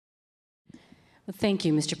Well, thank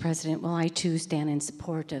you, Mr. President. Well, I too stand in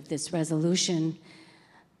support of this resolution.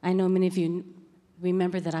 I know many of you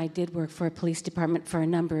remember that I did work for a police department for a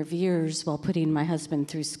number of years while putting my husband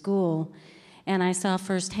through school, and I saw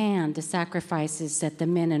firsthand the sacrifices that the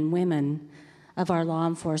men and women of our law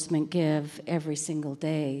enforcement give every single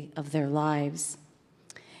day of their lives.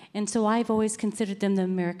 And so I've always considered them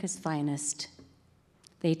America's finest.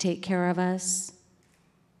 They take care of us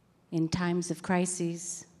in times of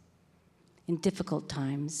crises, in difficult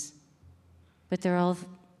times, but they're all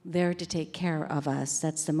there to take care of us.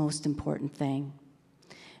 That's the most important thing.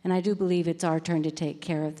 And I do believe it's our turn to take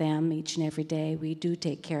care of them each and every day. We do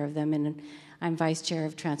take care of them, and I'm Vice Chair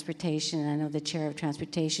of Transportation, and I know the Chair of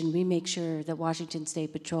Transportation. We make sure that Washington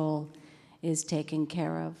State Patrol is taken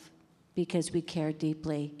care of because we care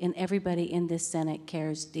deeply, and everybody in this Senate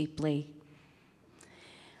cares deeply.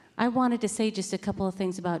 I wanted to say just a couple of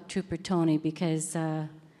things about Trooper Tony because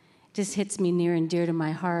just hits me near and dear to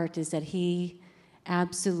my heart is that he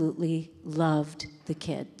absolutely loved the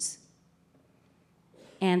kids.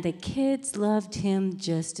 And the kids loved him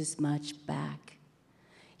just as much back.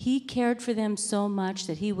 He cared for them so much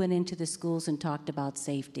that he went into the schools and talked about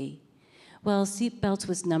safety. Well, seatbelts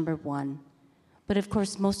was number one. But of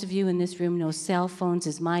course, most of you in this room know cell phones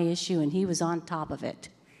is my issue, and he was on top of it.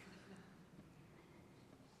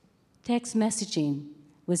 Text messaging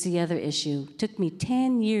was the other issue. Took me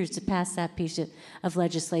 10 years to pass that piece of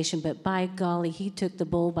legislation, but by golly, he took the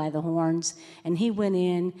bull by the horns, and he went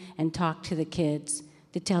in and talked to the kids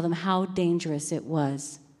to tell them how dangerous it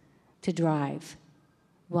was to drive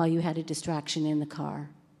while you had a distraction in the car.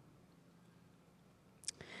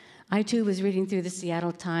 I, too, was reading through the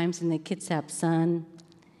Seattle Times and the Kitsap Sun,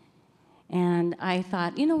 and I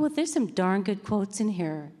thought, you know what, there's some darn good quotes in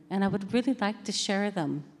here, and I would really like to share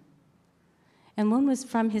them. And one was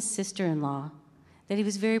from his sister-in-law, that he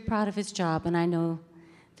was very proud of his job, and I know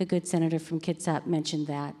the good senator from Kitsap mentioned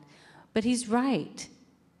that. But he's right.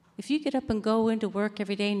 If you get up and go into work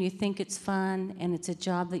every day and you think it's fun and it's a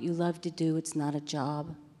job that you love to do, it's not a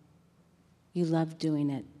job. You love doing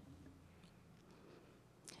it.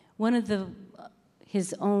 One of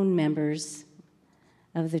his own members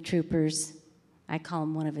of the troopers, I call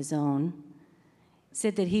him one of his own,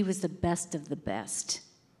 said that he was the best of the best.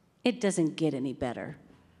 It doesn't get any better.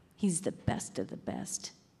 He's the best of the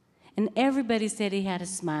best. And everybody said he had a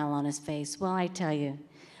smile on his face. Well, I tell you,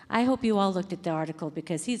 I hope you all looked at the article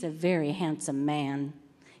because he's a very handsome man.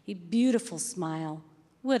 Beautiful smile.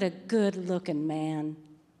 What a good-looking man,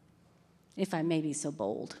 if I may be so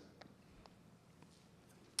bold.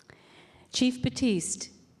 Chief Batiste,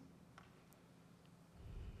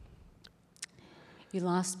 you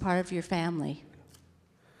lost part of your family.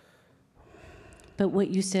 But what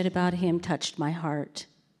you said about him touched my heart.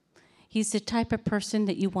 He's the type of person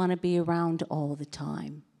that you want to be around all the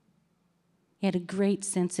time. He had a great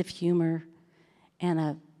sense of humor and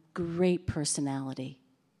a great personality.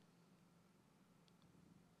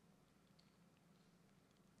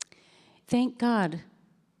 Thank God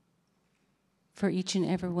for each and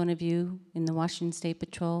every one of you in the Washington State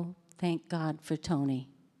Patrol. Thank God for Tony.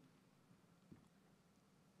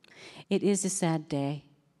 It is a sad day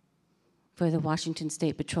for the Washington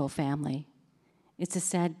State Patrol family. It's a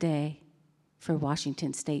sad day for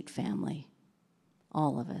Washington State family.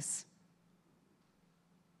 All of us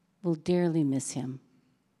will dearly miss him.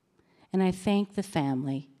 And I thank the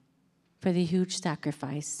family for the huge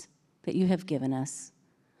sacrifice that you have given us.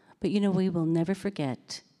 But you know, we will never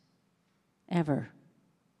forget, ever.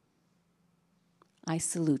 I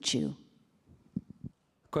salute you.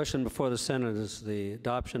 Question before the Senate is the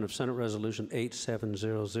adoption of Senate Resolution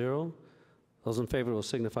 8700. Those in favor will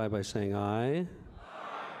signify by saying aye. Aye.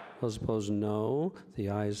 Those opposed, no.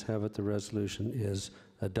 The ayes have it. The resolution is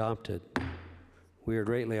adopted. We are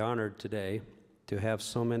greatly honored today to have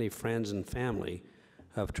so many friends and family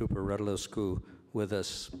of Trooper Radulescu with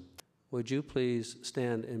us. Would you please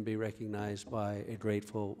stand and be recognized by a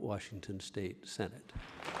grateful Washington State Senate?